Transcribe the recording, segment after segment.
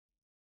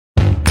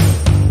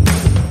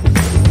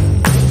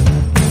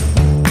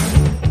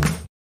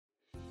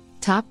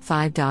Top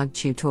 5 Dog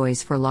Chew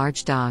Toys for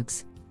Large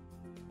Dogs.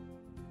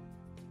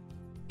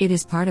 It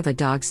is part of a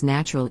dog's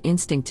natural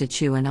instinct to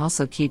chew and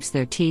also keeps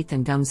their teeth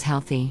and gums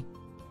healthy.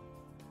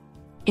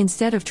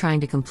 Instead of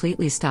trying to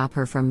completely stop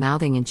her from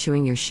mouthing and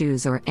chewing your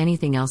shoes or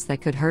anything else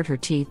that could hurt her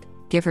teeth,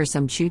 give her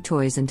some chew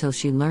toys until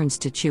she learns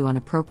to chew on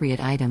appropriate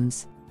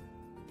items.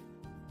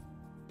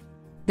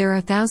 There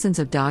are thousands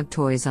of dog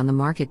toys on the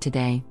market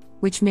today,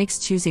 which makes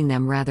choosing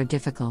them rather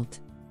difficult.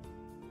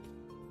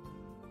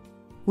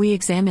 We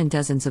examined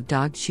dozens of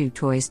dog chew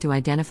toys to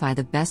identify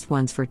the best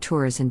ones for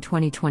tours in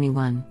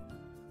 2021.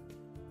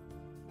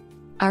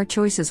 Our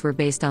choices were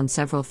based on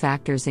several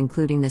factors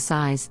including the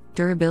size,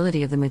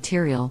 durability of the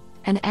material,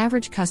 and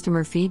average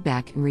customer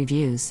feedback and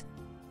reviews.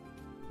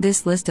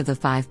 This list of the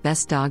 5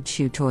 best dog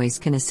chew toys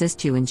can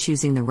assist you in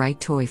choosing the right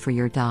toy for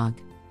your dog.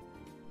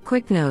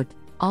 Quick note,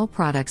 all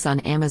products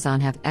on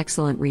Amazon have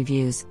excellent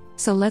reviews,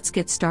 so let's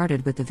get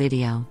started with the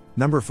video.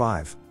 Number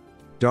 5.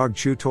 Dog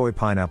Chew Toy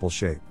Pineapple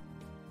Shape.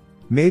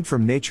 Made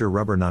from nature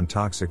rubber,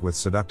 non-toxic with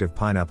seductive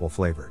pineapple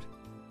flavored.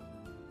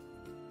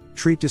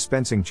 Treat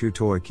dispensing chew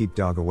toy, keep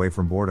dog away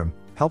from boredom,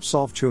 help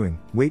solve chewing,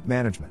 weight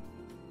management.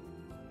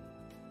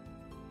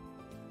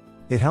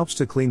 It helps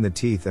to clean the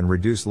teeth and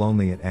reduce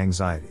loneliness and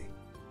anxiety.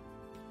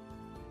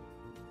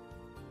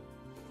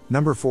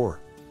 Number 4.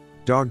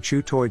 Dog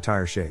Chew Toy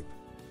Tire Shape.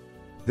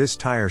 This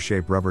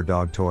tire-shaped rubber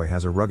dog toy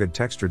has a rugged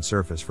textured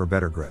surface for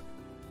better grip.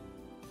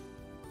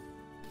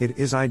 It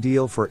is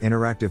ideal for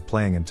interactive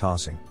playing and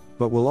tossing,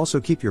 but will also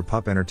keep your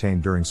pup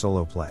entertained during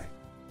solo play.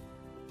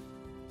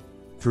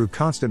 Through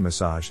constant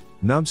massage,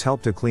 nubs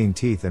help to clean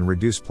teeth and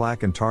reduce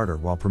plaque and tartar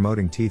while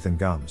promoting teeth and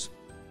gums.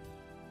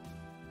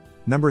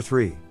 Number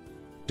 3.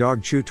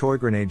 Dog Chew Toy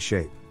Grenade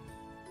Shape.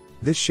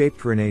 This shaped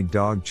grenade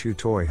dog chew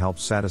toy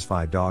helps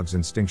satisfy dogs'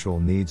 instinctual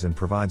needs and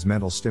provides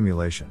mental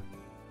stimulation.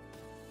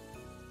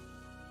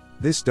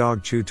 This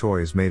dog chew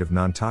toy is made of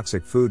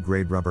non-toxic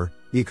food-grade rubber,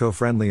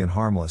 eco-friendly and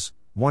harmless,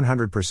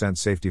 100%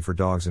 safety for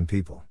dogs and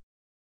people.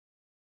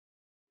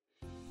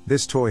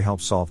 This toy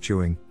helps solve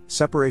chewing,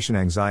 separation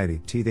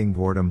anxiety, teething,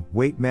 boredom,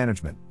 weight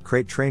management,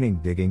 crate training,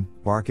 digging,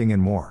 barking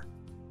and more.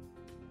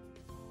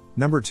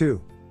 Number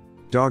 2.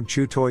 Dog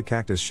Chew Toy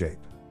Cactus Shape.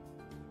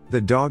 The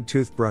dog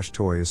toothbrush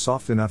toy is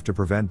soft enough to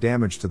prevent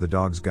damage to the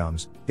dog's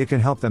gums. It can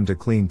help them to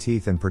clean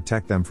teeth and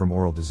protect them from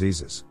oral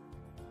diseases.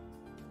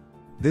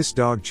 This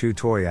dog chew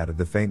toy added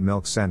the faint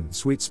milk scent and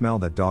sweet smell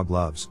that dog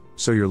loves,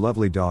 so your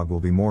lovely dog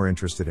will be more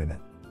interested in it.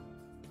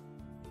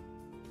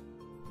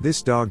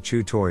 This dog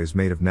chew toy is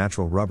made of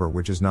natural rubber,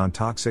 which is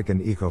non-toxic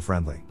and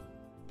eco-friendly.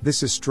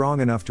 This is strong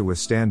enough to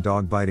withstand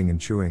dog biting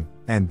and chewing,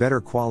 and better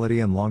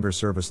quality and longer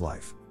service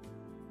life.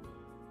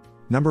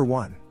 Number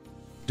 1.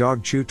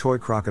 Dog Chew Toy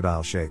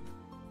Crocodile Shape.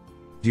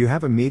 Do you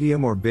have a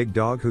medium or big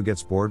dog who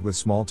gets bored with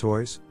small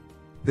toys?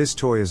 This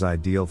toy is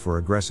ideal for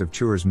aggressive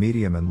chewers,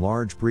 medium and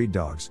large breed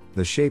dogs.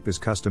 The shape is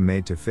custom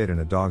made to fit in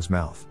a dog's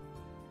mouth.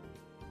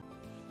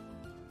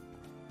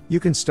 You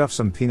can stuff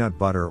some peanut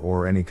butter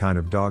or any kind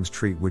of dog's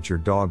treat which your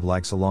dog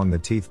likes along the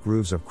teeth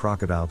grooves of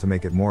crocodile to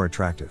make it more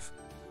attractive.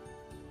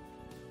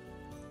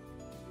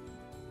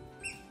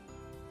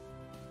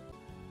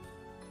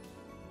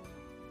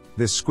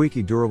 This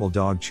squeaky, durable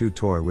dog chew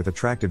toy with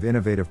attractive,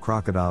 innovative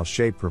crocodile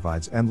shape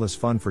provides endless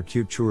fun for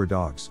cute chewer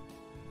dogs.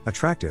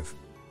 Attractive.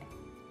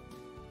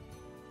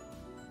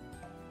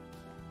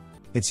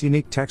 Its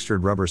unique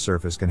textured rubber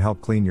surface can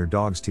help clean your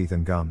dog's teeth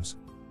and gums.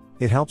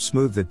 It helps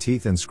smooth the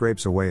teeth and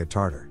scrapes away at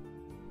tartar.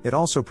 It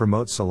also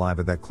promotes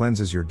saliva that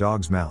cleanses your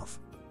dog's mouth.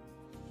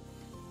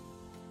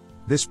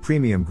 This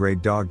premium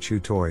grade dog chew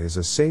toy is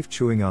a safe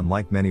chewing,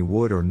 unlike many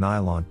wood or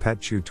nylon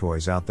pet chew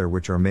toys out there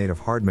which are made of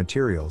hard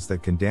materials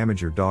that can damage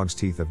your dog's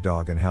teeth of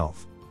dog and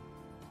health.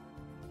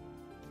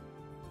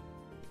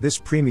 This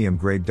premium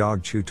grade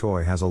dog chew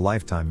toy has a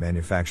lifetime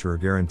manufacturer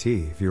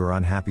guarantee. If you are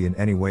unhappy in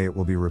any way, it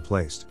will be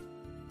replaced.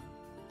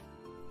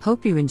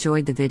 Hope you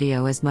enjoyed the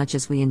video as much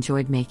as we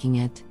enjoyed making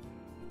it.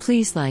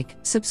 Please like,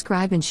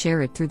 subscribe and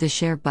share it through the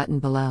share button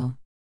below.